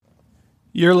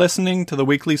You're listening to the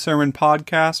weekly sermon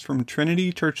podcast from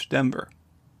Trinity Church Denver.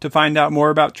 To find out more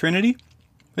about Trinity,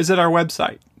 visit our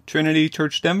website,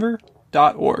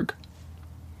 trinitychurchdenver.org.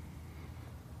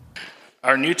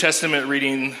 Our New Testament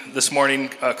reading this morning,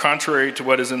 contrary to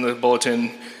what is in the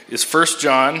bulletin, is 1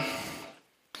 John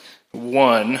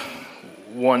 1,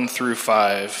 1 through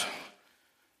 5.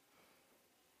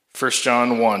 1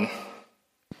 John 1.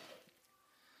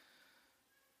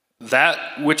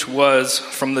 That which was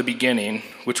from the beginning,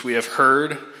 which we have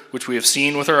heard, which we have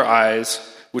seen with our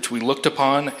eyes, which we looked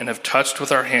upon and have touched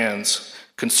with our hands,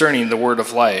 concerning the word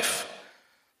of life.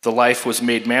 The life was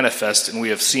made manifest, and we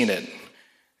have seen it,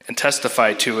 and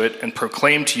testified to it, and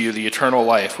proclaimed to you the eternal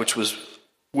life, which was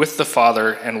with the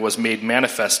Father and was made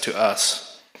manifest to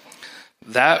us.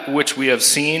 That which we have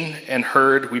seen and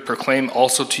heard we proclaim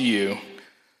also to you,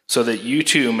 so that you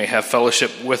too may have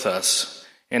fellowship with us.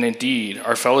 And indeed,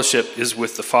 our fellowship is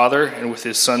with the Father and with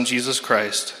his Son, Jesus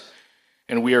Christ.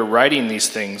 And we are writing these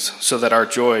things so that our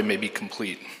joy may be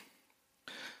complete.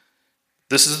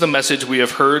 This is the message we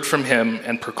have heard from him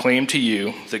and proclaimed to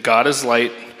you, that God is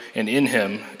light, and in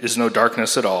him is no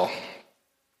darkness at all.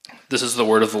 This is the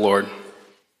word of the Lord.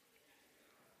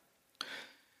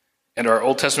 And our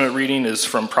Old Testament reading is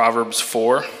from Proverbs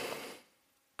 4.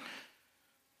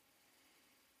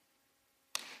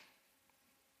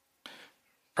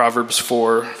 Proverbs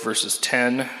 4, verses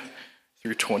 10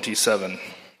 through 27.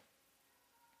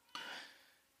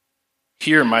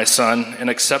 Hear, my son, and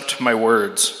accept my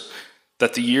words,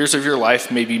 that the years of your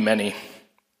life may be many.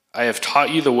 I have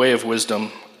taught you the way of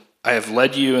wisdom. I have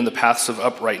led you in the paths of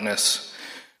uprightness.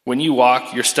 When you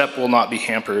walk, your step will not be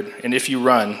hampered, and if you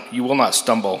run, you will not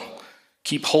stumble.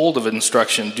 Keep hold of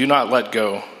instruction. Do not let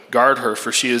go. Guard her,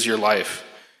 for she is your life.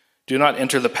 Do not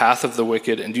enter the path of the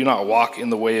wicked, and do not walk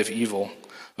in the way of evil.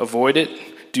 Avoid it,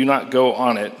 do not go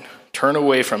on it, turn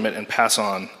away from it and pass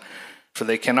on. For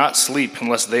they cannot sleep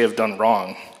unless they have done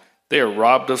wrong. They are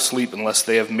robbed of sleep unless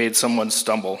they have made someone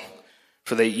stumble.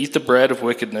 For they eat the bread of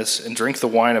wickedness and drink the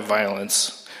wine of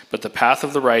violence. But the path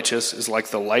of the righteous is like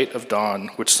the light of dawn,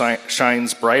 which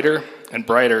shines brighter and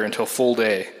brighter until full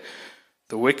day.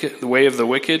 The way of the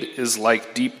wicked is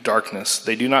like deep darkness.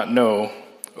 They do not know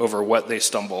over what they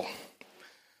stumble.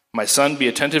 My son, be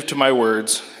attentive to my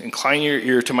words, incline your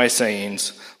ear to my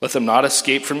sayings. Let them not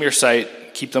escape from your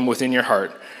sight, keep them within your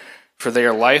heart. For they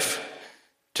are life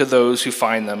to those who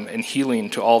find them, and healing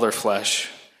to all their flesh.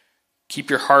 Keep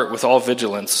your heart with all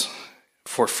vigilance,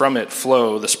 for from it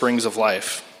flow the springs of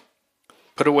life.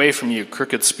 Put away from you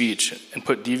crooked speech, and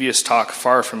put devious talk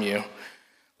far from you.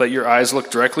 Let your eyes look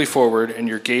directly forward, and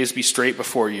your gaze be straight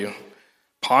before you.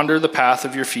 Ponder the path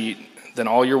of your feet, then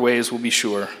all your ways will be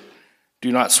sure.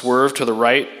 Do not swerve to the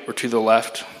right or to the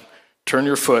left. Turn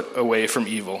your foot away from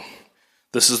evil.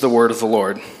 This is the word of the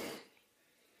Lord.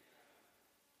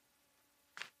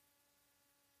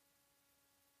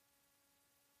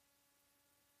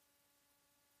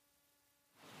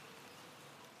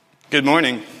 Good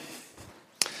morning.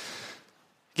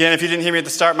 Again, if you didn't hear me at the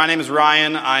start, my name is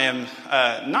Ryan. I am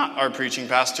not our preaching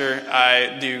pastor.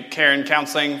 I do care and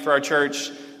counseling for our church.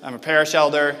 I'm a parish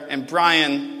elder, and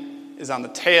Brian is on the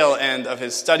tail end of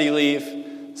his study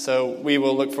leave, so we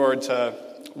will look forward to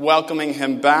welcoming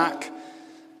him back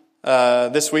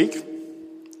this week.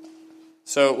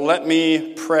 So let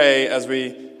me pray as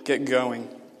we get going.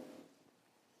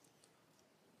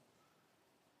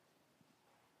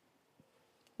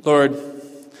 Lord,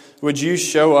 would you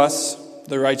show us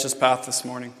the righteous path this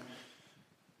morning?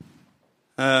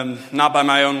 Not by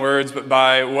my own words, but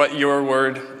by what your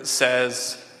word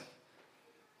says.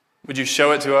 Would you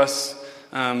show it to us?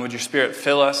 Would your Spirit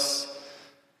fill us?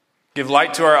 Give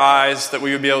light to our eyes that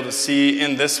we would be able to see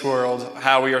in this world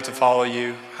how we are to follow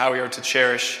you, how we are to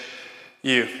cherish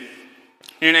you.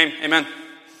 In your name, amen.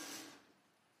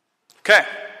 Okay.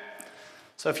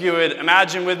 So if you would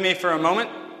imagine with me for a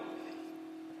moment.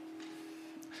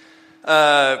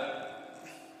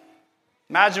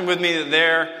 Imagine with me that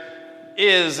there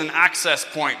is an access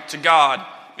point to God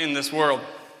in this world.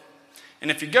 And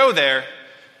if you go there,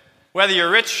 whether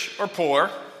you're rich or poor,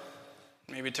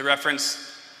 maybe to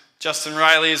reference Justin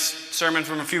Riley's sermon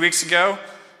from a few weeks ago,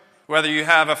 whether you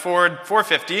have a Ford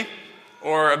 450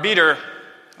 or an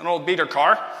old beater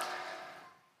car,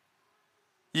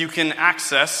 you can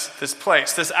access this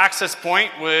place. This access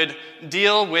point would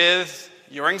deal with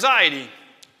your anxiety,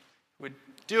 would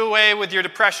do away with your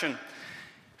depression.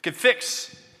 It could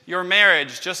fix your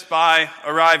marriage just by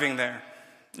arriving there.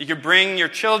 You could bring your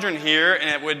children here and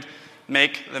it would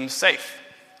make them safe.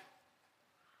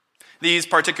 These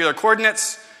particular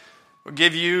coordinates will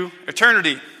give you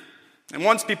eternity. And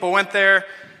once people went there,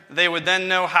 they would then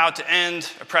know how to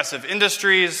end oppressive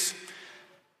industries.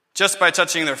 Just by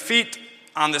touching their feet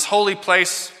on this holy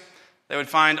place, they would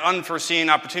find unforeseen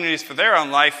opportunities for their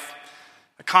own life.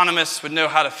 Economists would know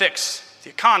how to fix the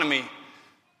economy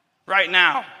right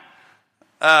now.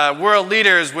 World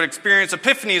leaders would experience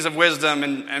epiphanies of wisdom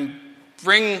and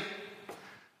bring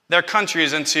their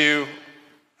countries into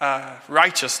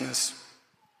righteousness.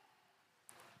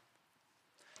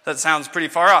 That sounds pretty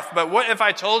far off, but what if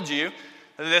I told you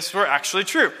that this were actually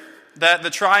true? That the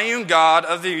triune God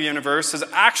of the universe has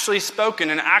actually spoken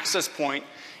an access point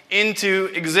into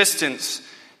existence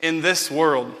in this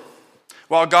world.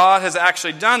 While God has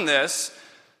actually done this,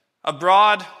 a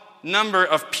broad number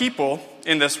of people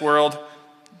in this world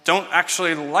don't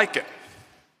actually like it.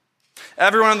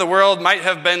 Everyone in the world might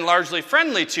have been largely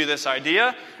friendly to this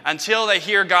idea until they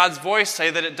hear God's voice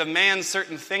say that it demands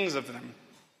certain things of them,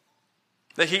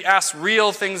 that he asks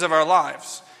real things of our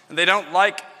lives. And they don't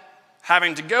like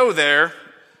having to go there.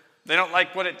 They don't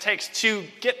like what it takes to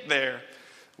get there,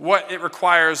 what it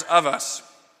requires of us.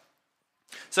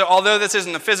 So although this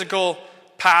isn't a physical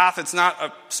path, it's not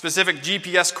a specific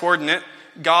GPS coordinate,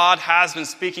 God has been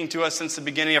speaking to us since the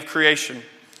beginning of creation.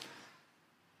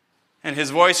 And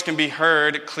his voice can be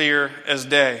heard clear as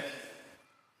day.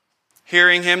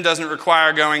 Hearing him doesn't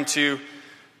require going to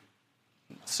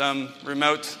some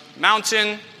remote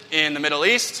mountain in the Middle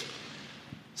East.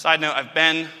 Side note, I've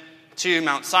been to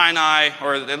Mount Sinai,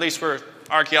 or at least where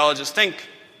archaeologists think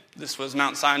this was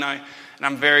Mount Sinai, and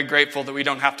I'm very grateful that we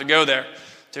don't have to go there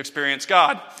to experience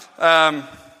God.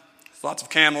 Lots of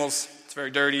camels, it's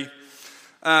very dirty.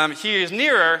 He is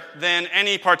nearer than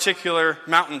any particular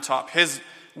mountaintop. His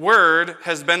word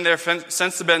has been there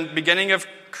since the beginning of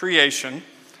creation,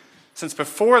 since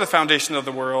before the foundation of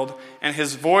the world, and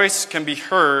his voice can be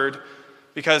heard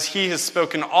because he has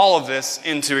spoken all of this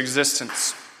into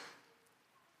existence.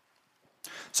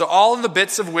 So all of the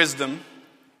bits of wisdom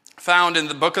found in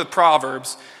the book of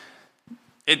Proverbs,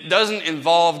 it doesn't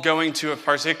involve going to a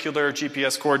particular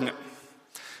GPS coordinate.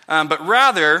 But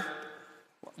rather,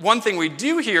 one thing we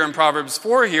do here in Proverbs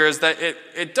 4 here is that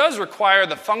it does require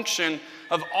the function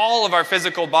of all of our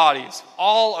physical bodies,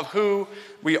 all of who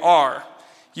we are.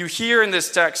 You hear in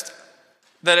this text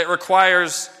that it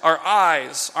requires our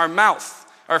eyes, our mouth,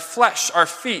 our flesh, our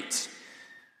feet,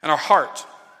 and our heart.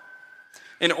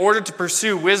 In order to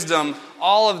pursue wisdom,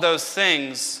 all of those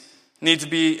things need to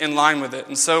be in line with it.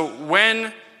 And so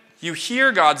when you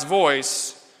hear God's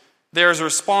voice, there's a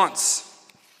response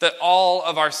that all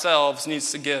of ourselves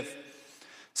needs to give.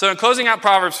 So in closing out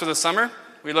Proverbs for the summer,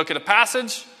 we look at a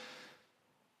passage,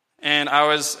 and I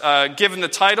was given the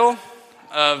title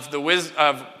of the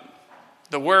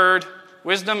word,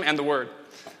 wisdom and the word.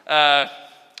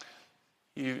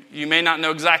 You may not know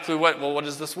exactly what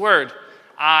is this word?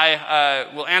 I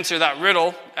will answer that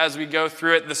riddle as we go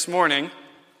through it this morning.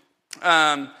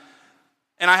 And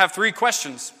I have 3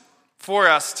 questions for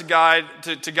us to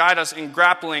guide us in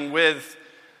grappling with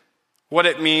what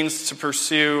it means to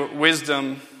pursue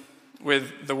wisdom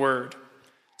with the word.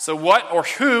 So what or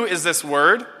who is this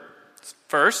word?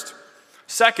 First.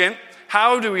 Second,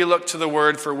 how do we look to the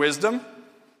word for wisdom?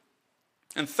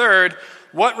 And third,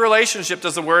 what relationship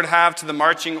does the word have to the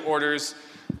marching orders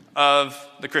of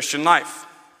the Christian life?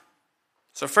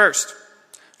 So first,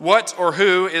 what or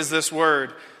who is this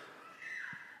word?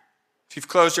 If you've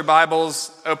closed your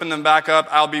Bibles, open them back up.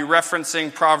 I'll be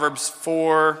referencing Proverbs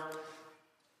 4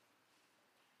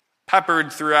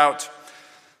 peppered throughout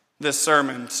this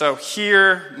sermon. So,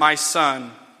 hear my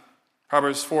son,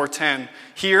 Proverbs 4:10.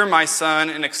 Hear my son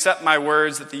and accept my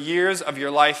words that the years of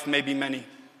your life may be many.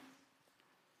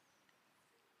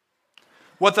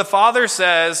 What the father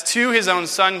says to his own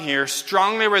son here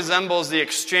strongly resembles the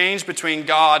exchange between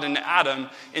God and Adam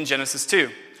in Genesis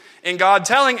 2. In God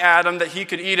telling Adam that he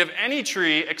could eat of any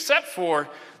tree except for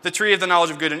the tree of the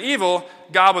knowledge of good and evil,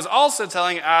 God was also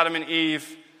telling Adam and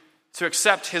Eve to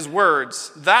accept his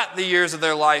words, that the years of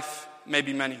their life may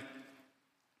be many.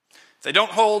 If they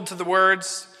don't hold to the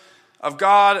words of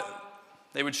God,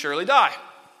 they would surely die.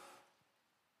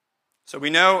 So we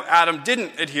know Adam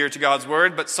didn't adhere to God's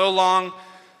word, but so long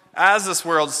as this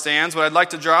world stands, what I'd like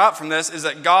to draw out from this is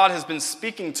that God has been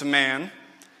speaking to man,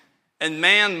 and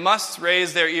man must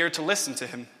raise their ear to listen to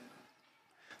him.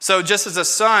 So just as a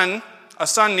son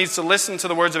needs to listen to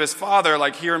the words of his father,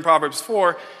 like here in Proverbs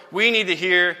 4, we need to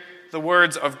hear the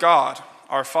words of God,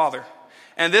 our Father.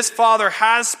 And this Father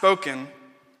has spoken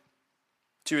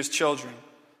to his children.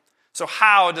 So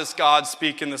how does God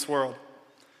speak in this world?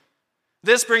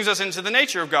 This brings us into the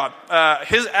nature of God,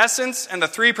 his essence and the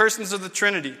 3 persons of the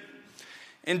Trinity.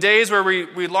 In days where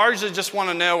we largely just want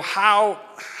to know how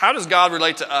does God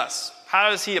relate to us? How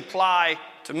does he apply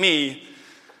to me?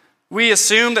 We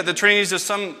assume that the Trinity is just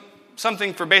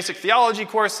something for basic theology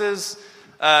courses,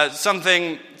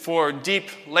 something for deep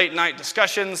late-night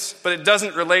discussions, but it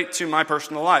doesn't relate to my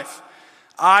personal life.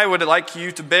 I would like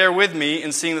you to bear with me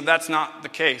in seeing that that's not the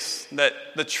case, that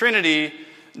the Trinity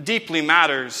deeply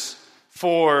matters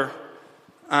for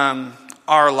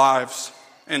our lives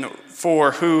and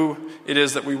for who it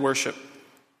is that we worship.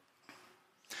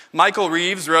 Michael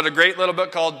Reeves wrote a great little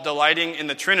book called Delighting in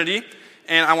the Trinity,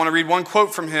 and I want to read one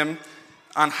quote from him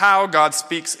on how God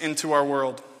speaks into our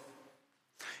world.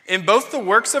 In both the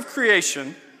works of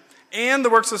creation and the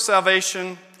works of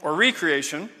salvation or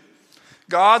recreation,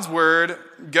 God's word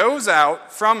goes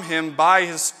out from him by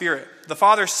his Spirit. The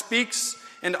Father speaks,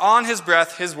 and on his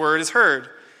breath his word is heard.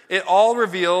 It all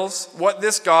reveals what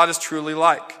this God is truly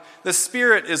like. The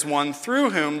Spirit is one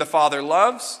through whom the Father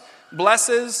loves,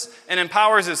 blesses, and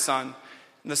empowers his Son.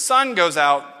 And the Son goes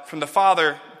out from the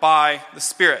Father by the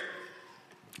Spirit.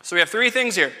 So we have three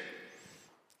things here.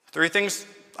 Three things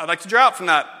I'd like to draw out from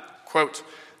that quote.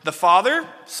 The Father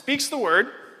speaks the word,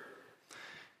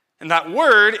 and that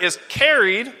word is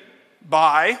carried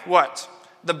by what?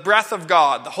 The breath of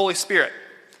God, the Holy Spirit.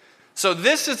 So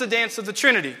this is the dance of the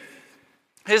Trinity.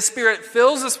 His Spirit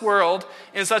fills this world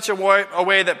in such a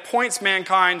way that points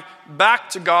mankind back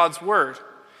to God's word.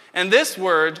 And this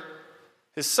word,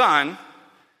 his Son,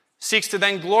 seeks to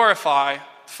then glorify the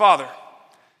Father.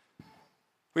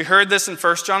 We heard this in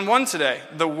 1 John 1 today.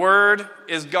 The Word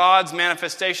is God's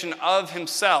manifestation of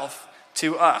himself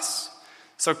to us.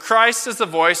 So Christ is the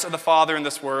voice of the Father in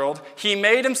this world. He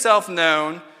made himself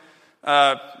known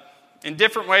in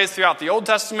different ways throughout the Old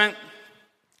Testament.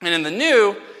 And in the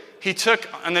New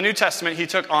Testament, he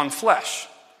took on flesh.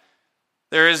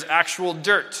 There is actual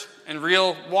dirt and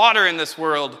real water in this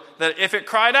world that if it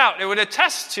cried out, it would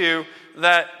attest to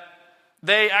that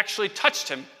they actually touched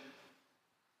him.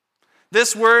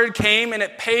 This word came and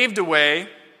it paved a way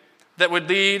that would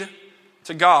lead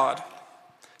to God.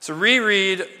 So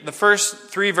reread the first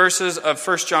 3 verses of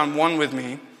 1 John 1 with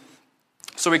me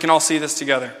so we can all see this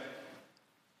together.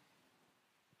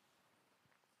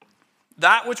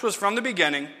 That which was from the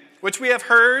beginning, which we have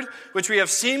heard, which we have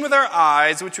seen with our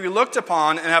eyes, which we looked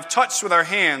upon and have touched with our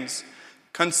hands,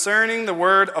 concerning the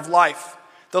word of life.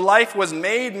 The life was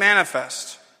made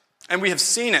manifest, and we have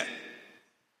seen it,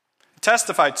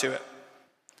 testified to it,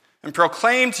 and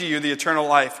proclaimed to you the eternal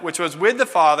life, which was with the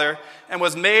Father and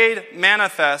was made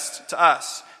manifest to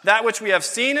us. That which we have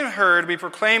seen and heard we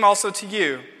proclaim also to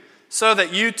you, so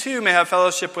that you too may have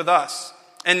fellowship with us.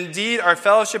 And indeed our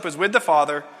fellowship is with the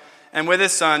Father and with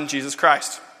his Son, Jesus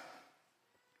Christ.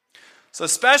 So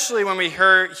especially when we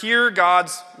hear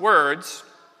God's words,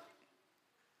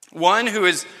 one who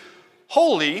is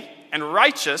holy and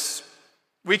righteous,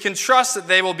 we can trust that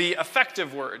they will be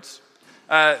effective words.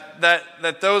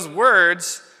 That those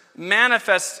words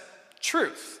manifest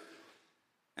truth.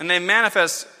 And they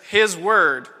manifest his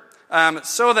word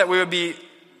so that we would be...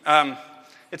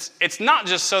 It's not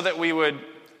just so that we would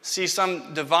see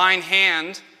some divine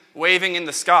hand waving in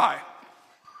the sky.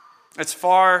 It's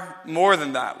far more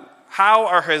than that. How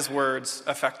are his words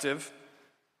effective?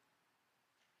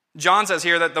 John says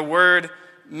here that the word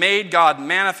made God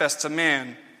manifest to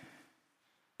man.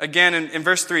 Again, in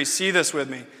verse 3, see this with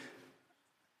me.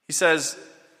 He says,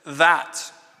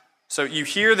 that. So you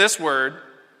hear this word,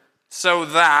 so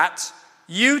that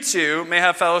you too may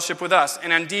have fellowship with us.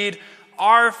 And indeed,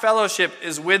 our fellowship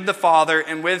is with the Father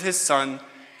and with his Son,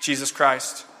 Jesus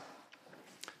Christ.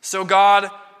 So God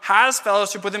has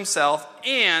fellowship with himself,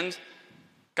 and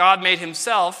God made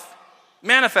himself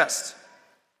manifest.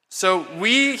 So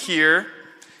we hear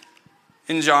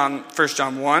in 1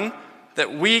 John 1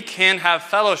 that we can have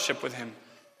fellowship with him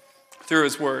through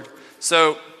his word.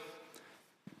 So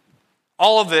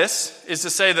all of this is to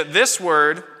say that this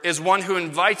word is one who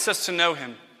invites us to know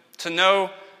him, to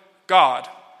know God.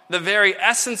 The very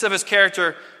essence of his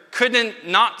character couldn't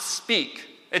not speak.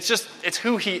 It's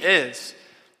who he is.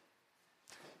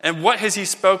 And what has he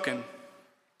spoken?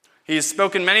 He has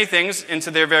spoken many things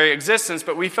into their very existence,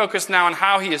 but we focus now on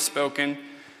how he has spoken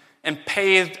and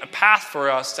paved a path for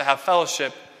us to have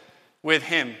fellowship with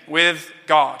him, with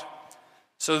God.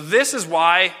 So this is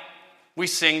why we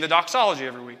sing the doxology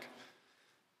every week.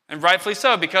 And rightfully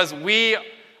so, because we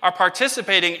are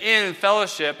participating in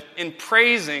fellowship, in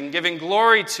praising, giving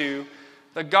glory to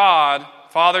the God,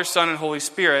 Father, Son, and Holy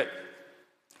Spirit,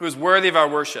 who is worthy of our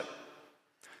worship.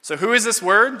 So who is this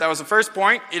word? That was the first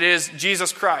point. It is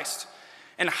Jesus Christ.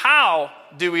 And how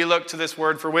do we look to this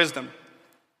word for wisdom?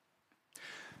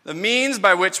 The means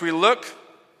by which we look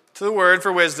to the word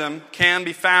for wisdom can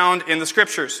be found in the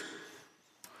Scriptures.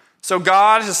 So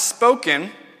God has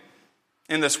spoken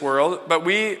in this world, but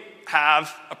we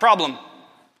have a problem.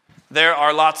 There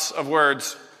are lots of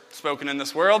words spoken in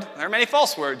this world. There are many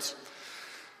false words.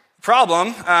 The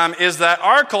problem is that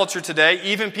our culture today,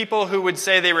 even people who would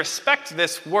say they respect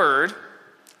this word,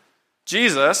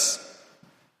 Jesus,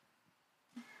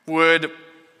 would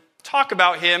talk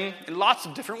about him in lots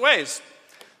of different ways.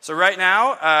 So right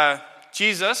now,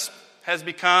 Jesus has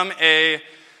become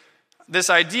this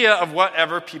idea of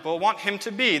whatever people want him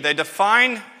to be. They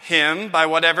define him by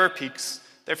whatever piques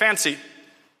their fancy.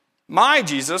 My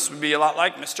Jesus would be a lot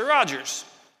like Mr. Rogers.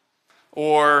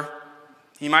 Or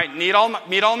he might meet all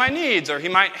my needs, or he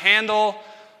might handle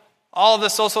all of the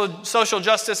social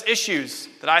justice issues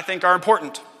that I think are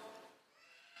important.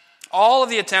 All of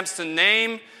the attempts to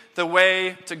name the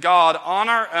way to God on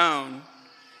our own,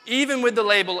 even with the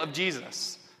label of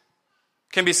Jesus,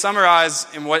 can be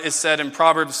summarized in what is said in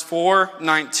Proverbs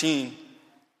 4:19.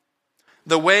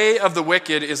 The way of the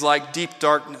wicked is like deep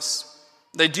darkness.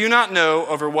 They do not know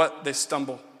over what they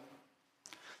stumble.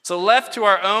 So left to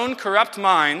our own corrupt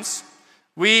minds,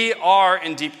 we are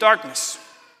in deep darkness.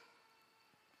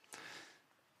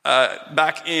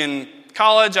 Back in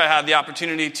college, I had the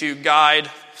opportunity to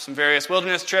guide some various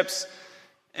wilderness trips,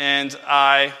 and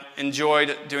I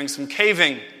enjoyed doing some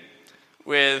caving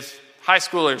with high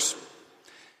schoolers.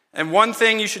 And one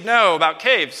thing you should know about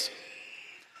caves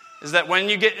is that when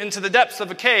you get into the depths of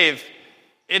a cave,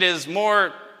 it is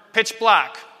more pitch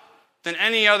black than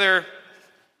any other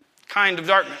kind of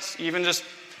darkness. Even just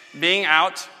being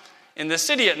out in the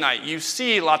city at night, you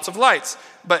see lots of lights.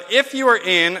 But if you are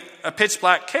in a pitch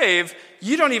black cave,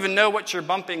 you don't even know what you're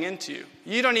bumping into.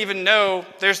 You don't even know,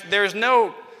 there's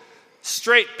no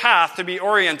straight path to be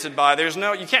oriented by.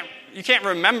 You can't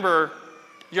remember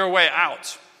your way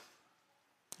out.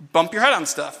 Bump your head on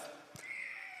stuff.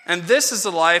 And this is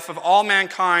the life of all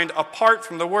mankind apart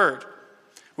from the Word.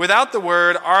 Without the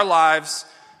Word, our lives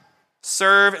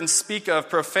serve and speak of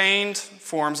profaned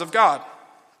forms of God.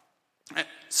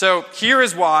 So here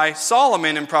is why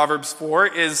Solomon in Proverbs 4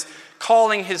 is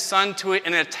calling his son to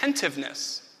an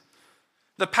attentiveness.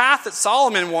 The path that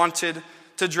Solomon wanted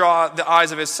to draw the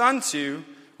eyes of his son to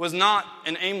was not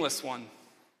an aimless one.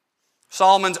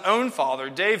 Solomon's own father,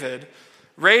 David,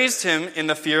 raised him in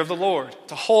the fear of the Lord,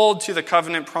 to hold to the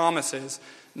covenant promises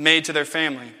made to their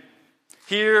family.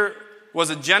 Here was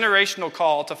a generational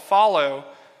call to follow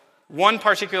one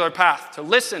particular path, to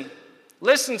listen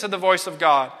to the voice of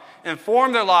God, and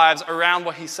form their lives around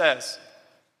what he says.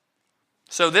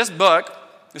 So this book,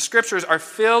 the Scriptures, are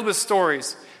filled with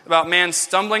stories about man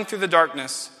stumbling through the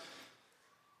darkness.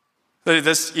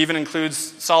 This even includes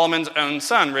Solomon's own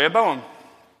son, Rehoboam.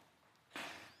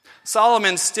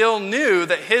 Solomon still knew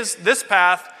that this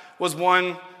path was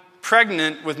one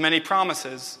pregnant with many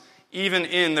promises, even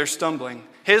in their stumbling.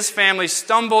 His family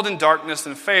stumbled in darkness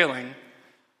and failing.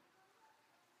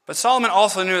 But Solomon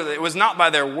also knew that it was not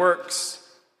by their works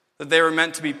that they were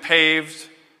meant to be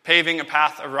paving a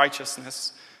path of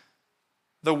righteousness.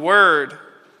 The Word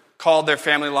called their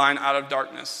family line out of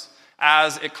darkness,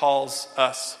 as it calls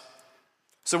us.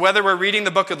 So whether we're reading the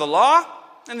book of the law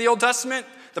in the Old Testament,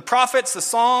 the prophets, the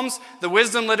Psalms, the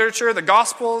wisdom literature, the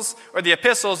Gospels, or the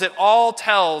epistles, it all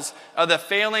tells of the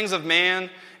failings of man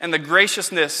and the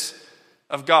graciousness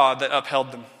of God that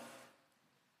upheld them.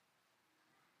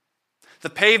 The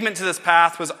pavement to this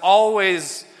path was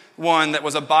always one that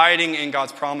was abiding in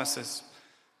God's promises,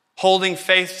 holding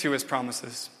faith to his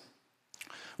promises.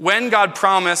 When God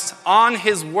promised on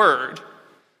his word,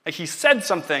 like he said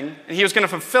something and he was going to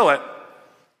fulfill it,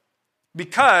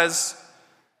 because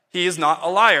he is not a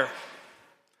liar.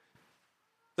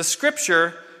 The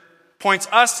Scripture points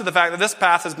us to the fact that this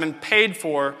path has been paid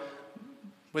for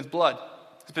with blood.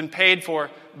 It's been paid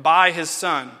for by his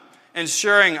Son,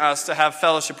 ensuring us to have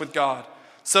fellowship with God.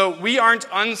 So we aren't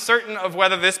uncertain of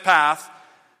whether this path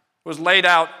was laid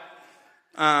out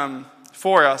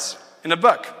for us in a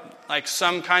book, like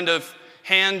some kind of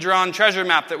hand-drawn treasure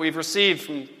map that we've received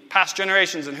from past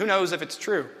generations, and who knows if it's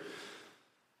true.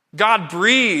 God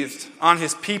breathed on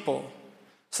his people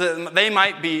so that they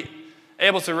might be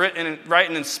able to write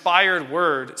an inspired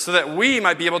word, so that we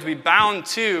might be able to be bound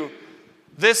to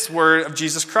this word of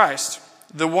Jesus Christ,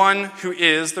 the one who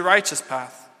is the righteous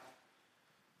path.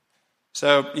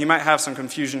 So you might have some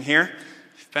confusion here.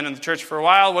 If you've been in the church for a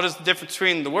while, what is the difference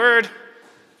between the word,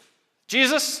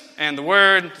 Jesus, and the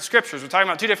word, the Scriptures? We're talking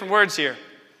about two different words here.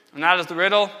 And that is the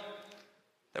riddle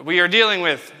that we are dealing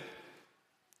with.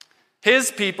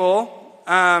 His people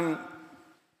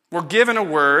were given a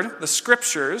word, the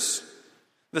Scriptures,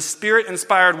 the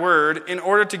Spirit-inspired Word, in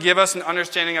order to give us an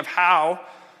understanding of how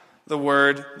the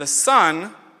Word, the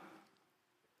Son,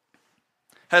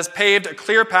 has paved a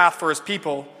clear path for his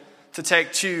people to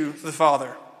take to the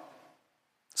Father.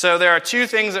 So there are two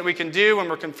things that we can do when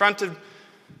we're confronted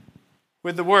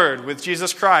with the Word, with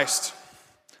Jesus Christ.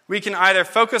 We can either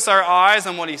focus our eyes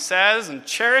on what he says and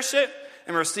cherish it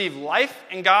and receive life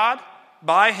in God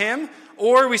by him,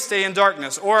 or we stay in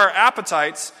darkness, or our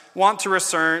appetites want to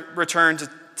return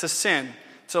to sin,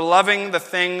 to loving the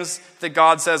things that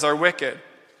God says are wicked.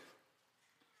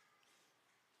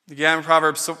 Again,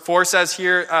 Proverbs 4 says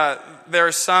here, there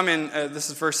are some in, this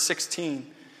is verse 16,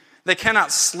 they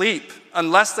cannot sleep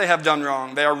unless they have done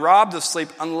wrong. They are robbed of sleep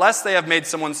unless they have made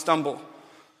someone stumble.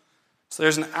 So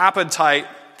there's an appetite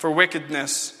for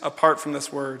wickedness apart from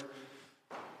this word.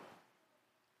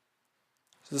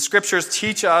 So the scriptures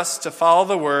teach us to follow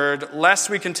the word lest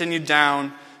we continue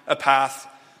down a path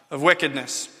of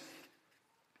wickedness.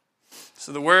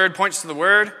 So the word points to the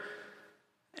word,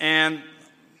 and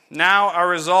now our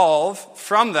resolve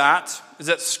from that is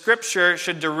that Scripture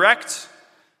should direct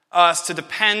us to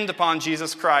depend upon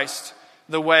Jesus Christ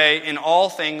the way in all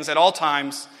things, at all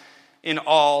times, in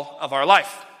all of our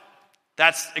life.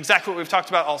 That's exactly what we've talked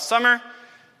about all summer.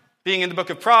 Being in the book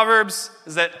of Proverbs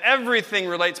is that everything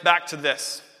relates back to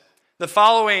this. The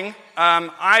following,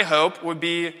 I hope, would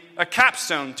be a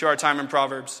capstone to our time in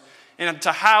Proverbs and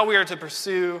to how we are to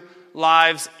pursue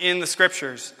lives in the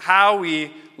Scriptures, how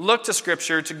we look to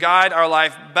Scripture to guide our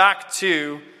life back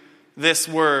to this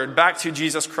word, back to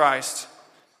Jesus Christ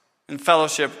in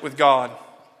fellowship with God.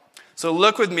 So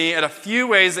look with me at a few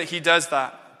ways that he does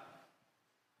that.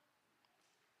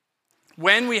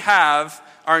 When we have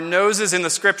our noses in the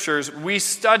Scriptures, we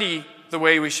study the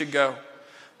way we should go.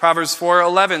 Proverbs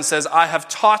 4:11 says, I have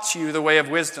taught you the way of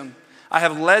wisdom. I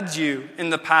have led you in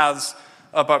the paths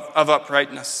of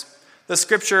uprightness. The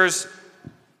Scriptures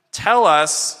tell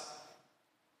us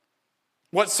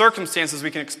what circumstances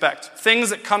we can expect, things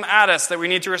that come at us that we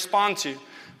need to respond to,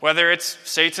 whether it's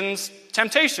Satan's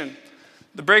temptation,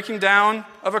 the breaking down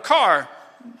of a car,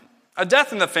 a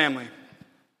death in the family.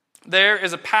 There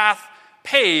is a path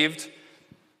paved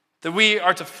that we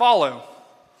are to follow.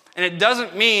 And it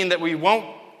doesn't mean that we won't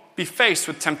be faced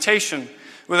with temptation,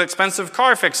 with expensive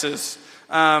car fixes,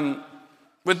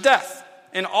 with death.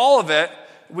 In all of it,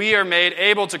 we are made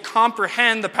able to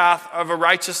comprehend the path of a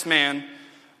righteous man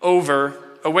over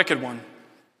a wicked one.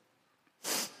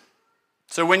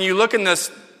 So when you look in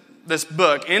this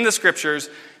book, in the Scriptures,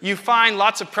 you find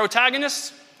lots of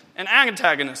protagonists and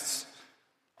antagonists,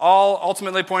 all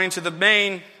ultimately pointing to the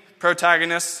main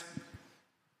protagonist,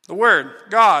 the Word,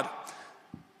 God.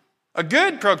 A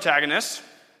good protagonist,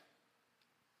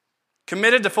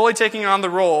 committed to fully taking on the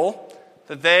role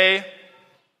that they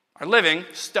are living,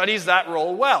 studies that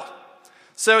role well.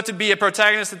 So to be a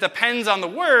protagonist that depends on the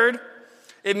Word,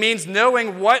 it means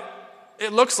knowing what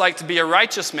it looks like to be a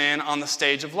righteous man on the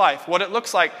stage of life, what it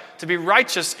looks like to be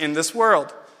righteous in this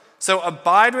world. So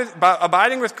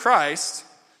abiding with Christ,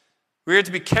 we are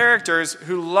to be characters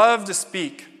who love to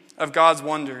speak of God's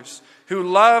wonders, who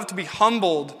love to be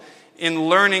humbled in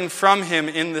learning from him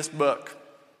in this book.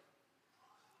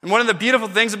 And one of the beautiful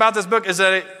things about this book is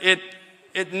that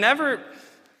it never,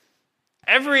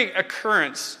 every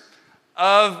occurrence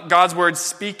of God's word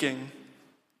speaking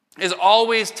is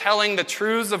always telling the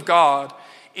truths of God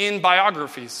in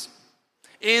biographies,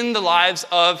 in the lives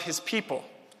of his people.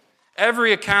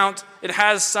 Every account, it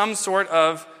has some sort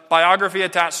of biography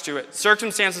attached to it,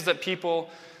 circumstances that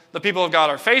the people of God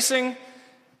are facing,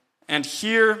 and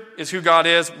here is who God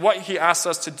is, what he asks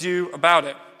us to do about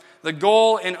it. The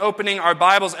goal in opening our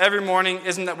Bibles every morning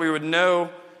isn't that we would know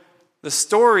the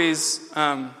stories,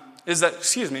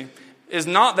 is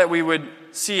not that we would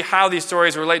see how these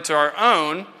stories relate to our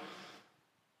own.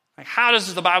 Like, how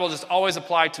does the Bible just always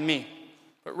apply to me?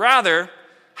 But rather,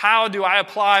 how do I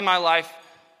apply my life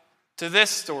to this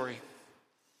story?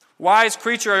 Wise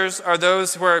creatures are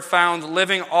those who are found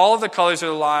living all of the colors of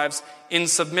their lives in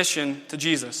submission to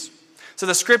Jesus. So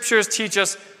the Scriptures teach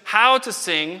us how to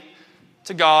sing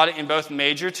to God in both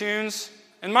major tunes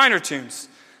and minor tunes.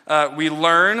 We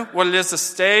learn what it is to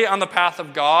stay on the path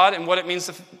of God and what it means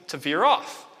to veer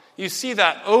off. You see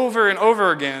that over and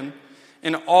over again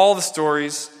in all the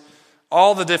stories,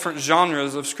 all the different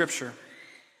genres of Scripture.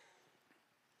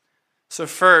 So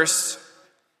first,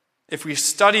 if we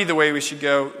study the way we should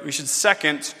go, we should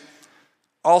second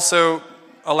also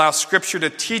allow Scripture to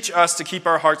teach us to keep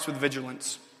our hearts with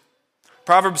vigilance.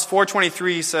 Proverbs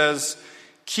 4:23 says,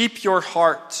 keep your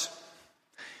heart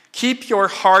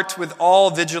with all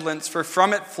vigilance, for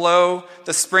from it flow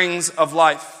the springs of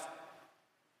life.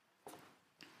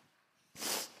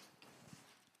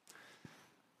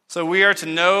 So we are to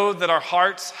know that our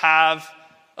hearts have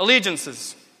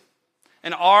allegiances.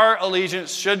 And our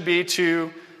allegiance should be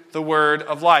to the word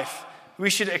of life. We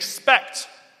should expect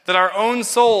that our own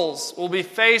souls will be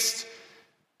faced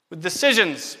with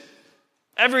decisions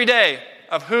every day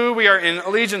of who we are in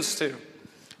allegiance to.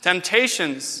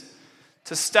 Temptations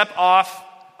to step off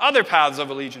other paths of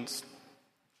allegiance.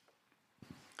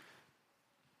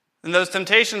 And those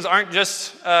temptations aren't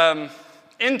just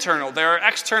internal. There are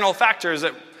external factors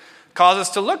that cause us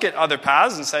to look at other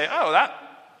paths and say, oh, that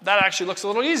actually looks a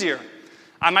little easier.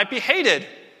 I might be hated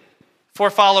for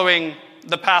following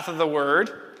the path of the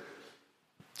word.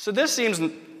 So this seems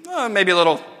maybe a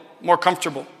little more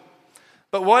comfortable.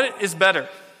 But what is better?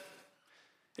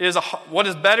 What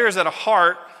is better is that a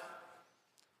heart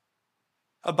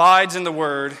abides in the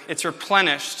word. It's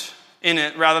replenished in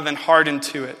it rather than hardened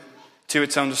to it, to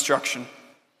its own destruction.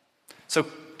 So,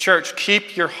 church,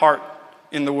 keep your heart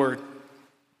in the word.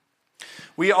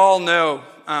 We all know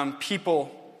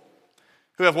people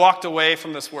who have walked away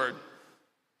from this word.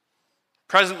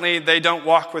 Presently, they don't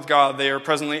walk with God. They are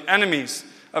presently enemies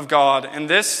of God. And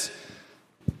this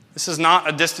is not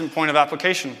a distant point of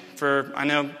application for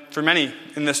many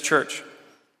in this church.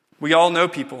 We all know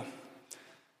people.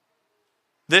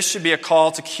 This should be a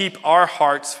call to keep our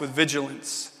hearts with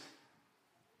vigilance.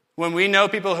 When we know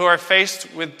people who are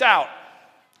faced with doubt,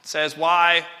 it says,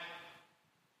 why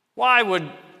would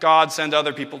God send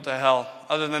other people to hell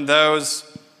other than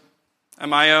those in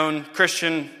my own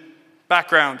Christian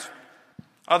background,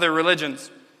 other religions?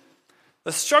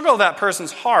 The struggle of that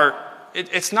person's heart,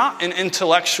 it's not an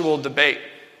intellectual debate.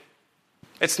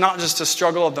 It's not just a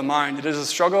struggle of the mind. It is a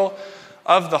struggle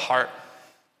of the heart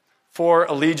for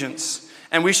allegiance.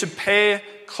 And we should pay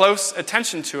close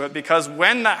attention to it, because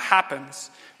when that happens,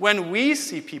 when we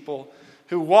see people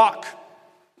who walk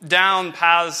down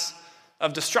paths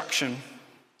of destruction,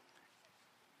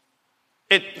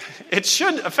 it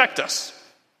should affect us.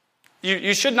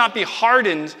 You should not be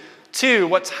hardened to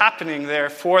what's happening there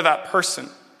for that person.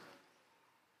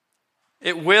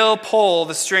 It will pull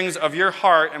the strings of your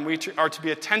heart, and we are to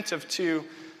be attentive to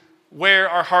where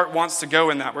our heart wants to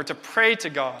go in that. We're to pray to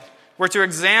God. We're to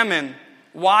examine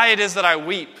why it is that I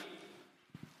weep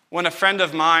when a friend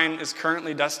of mine is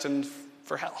currently destined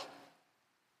for hell.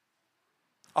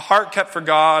 A heart kept for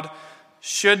God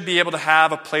should be able to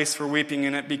have a place for weeping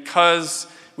in it, because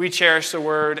we cherish the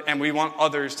word and we want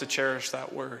others to cherish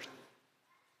that word.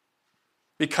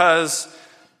 Because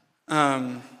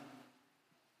at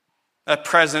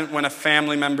present, when a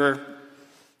family member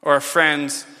or a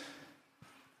friend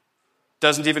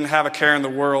doesn't even have a care in the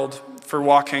world for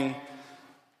walking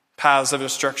paths of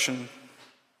destruction,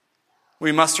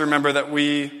 we must remember that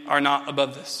we are not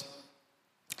above this.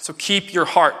 So keep your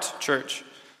heart, church.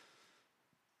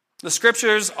 The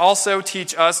scriptures also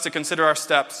teach us to consider our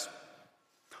steps.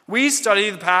 We study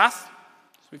the path.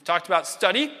 We've talked about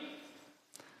study.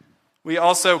 We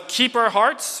also keep our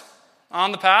hearts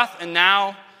on the path, and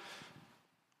now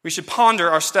we should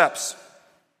ponder our steps.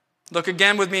 Look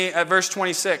again with me at verse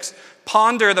 26.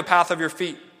 Ponder the path of your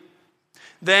feet.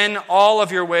 Then all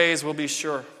of your ways will be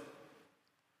sure.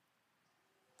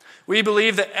 We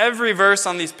believe that every verse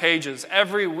on these pages,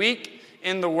 every week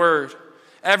in the Word,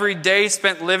 every day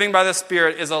spent living by the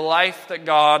Spirit is a life that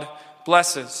God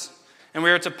blesses. And we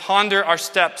are to ponder our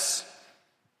steps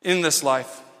in this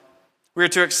life. We are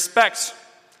to expect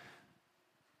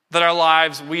that our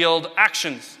lives wield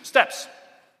actions, steps.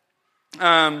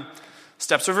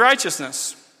 Steps of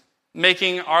righteousness,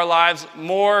 making our lives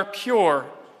more pure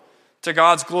to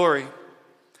God's glory.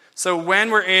 So when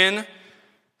we're in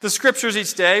the scriptures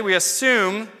each day, we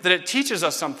assume that it teaches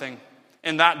us something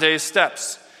in that day's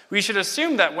steps. We should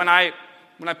assume that when I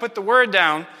put the word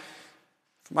down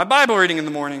for my Bible reading in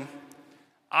the morning,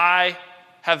 I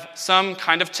have some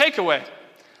kind of takeaway.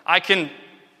 I can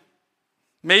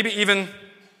maybe even,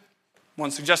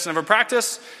 one suggestion of a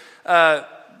practice,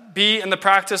 be in the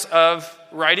practice of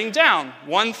writing down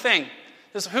one thing.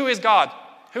 Who is God?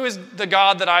 Who is the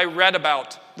God that I read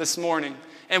about this morning?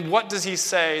 And what does he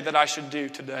say that I should do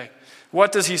today?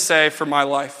 What does he say for my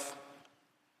life?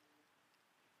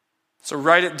 So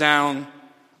write it down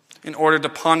in order to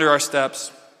ponder our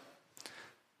steps.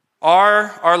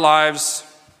 Are our lives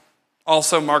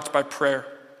also marked by prayer?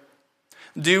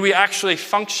 Do we actually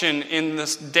function in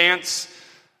this dance,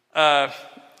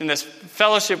 in this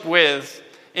fellowship with,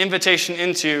 invitation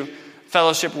into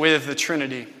fellowship with the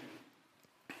Trinity?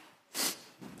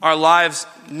 Our lives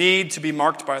need to be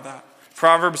marked by that.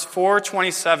 Proverbs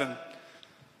 4:27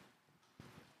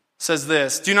 says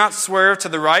this: "Do not swerve to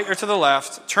the right or to the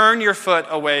left. Turn your foot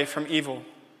away from evil."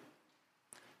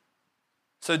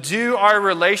 So do our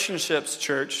relationships,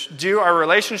 church, do our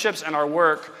relationships and our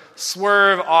work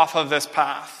swerve off of this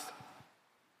path?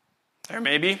 There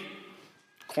may be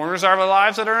corners of our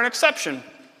lives that are an exception.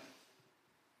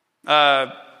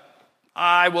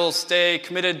 I will stay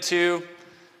committed to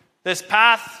this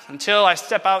path until I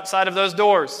step outside of those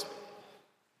doors.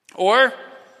 Or,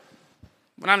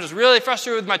 when I'm just really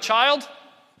frustrated with my child,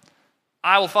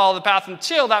 I will follow the path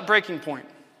until that breaking point.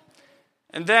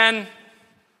 And then,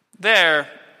 there,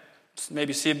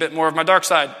 maybe see a bit more of my dark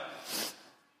side.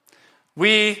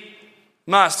 We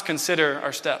must consider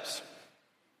our steps.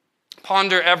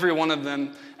 Ponder every one of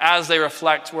them as they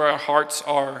reflect where our hearts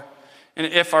are, and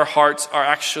if our hearts are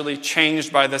actually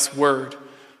changed by this word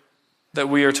that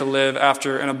we are to live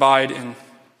after and abide in.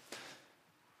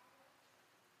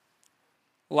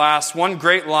 Last, one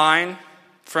great line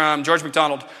from George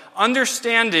MacDonald.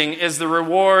 Understanding is the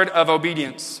reward of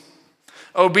obedience.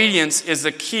 Obedience is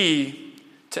the key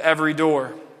to every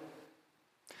door.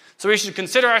 So we should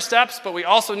consider our steps, but we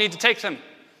also need to take them.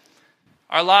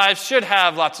 Our lives should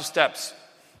have lots of steps.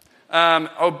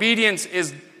 Obedience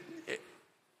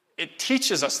it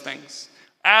teaches us things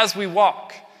as we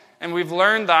walk. And we've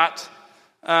learned that,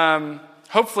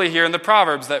 hopefully here in the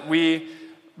Proverbs, that we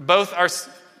both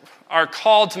are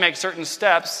called to make certain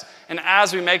steps, and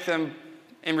as we make them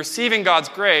in receiving God's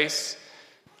grace,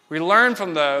 we learn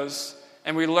from those,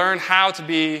 and we learn how to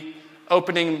be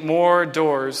opening more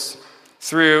doors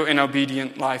through an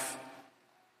obedient life.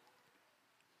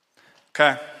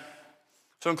 Okay.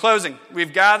 So in closing,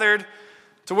 we've gathered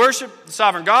to worship the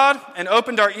sovereign God and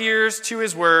opened our ears to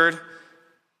his word,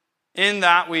 in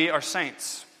that we are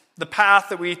saints. The path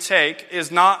that we take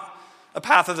is not a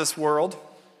path of this world.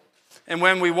 And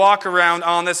when we walk around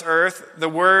on this earth, the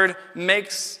word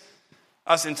makes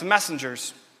us into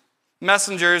messengers.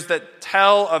 Messengers that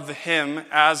tell of him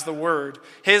as the word.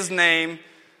 His name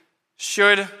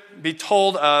should be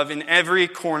told of in every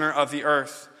corner of the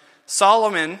earth.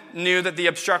 Solomon knew that the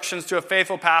obstructions to a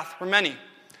faithful path were many.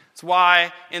 That's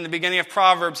why in the beginning of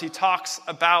Proverbs he talks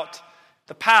about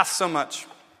the path so much.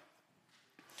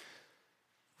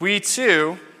 We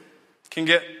too can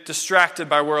get distracted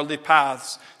by worldly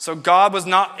paths. So God was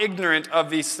not ignorant of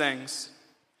these things.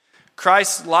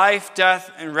 Christ's life,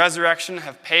 death, and resurrection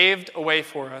have paved a way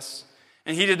for us.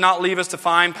 And he did not leave us to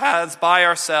find paths by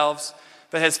ourselves,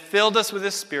 but has filled us with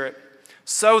his Spirit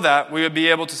so that we would be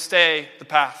able to stay the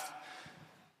path.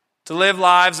 To live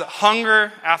lives that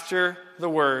hunger after the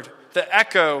word, that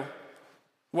echo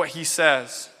what he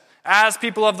says. As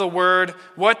people of the word,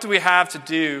 what do we have to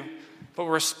do but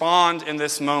respond in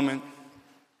this moment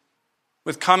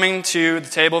with coming to the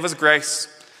table of his grace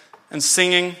and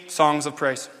singing songs of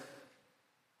praise?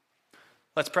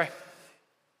 Let's pray.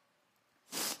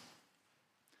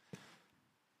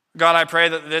 God, I pray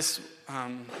that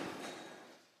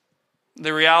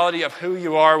the reality of who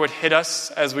you are would hit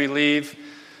us as we leave,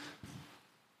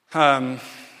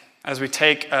 as we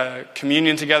take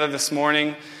communion together this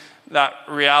morning, that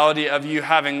reality of you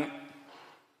having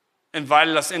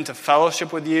invited us into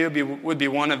fellowship with you would be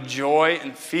one of joy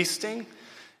and feasting.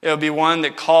 It would be one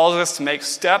that calls us to make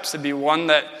steps. It would be one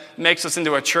that makes us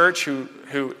into a church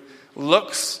who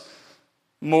looks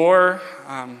more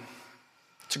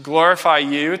to glorify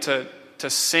you, to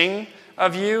sing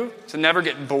of you, to never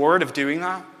get bored of doing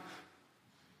that.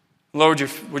 Lord,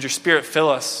 would your Spirit fill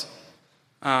us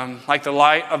like the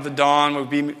light of the dawn?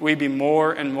 Would we be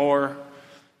more and more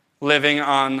living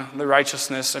on the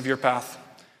righteousness of your path?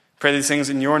 Pray these things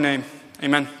in your name.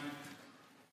 Amen.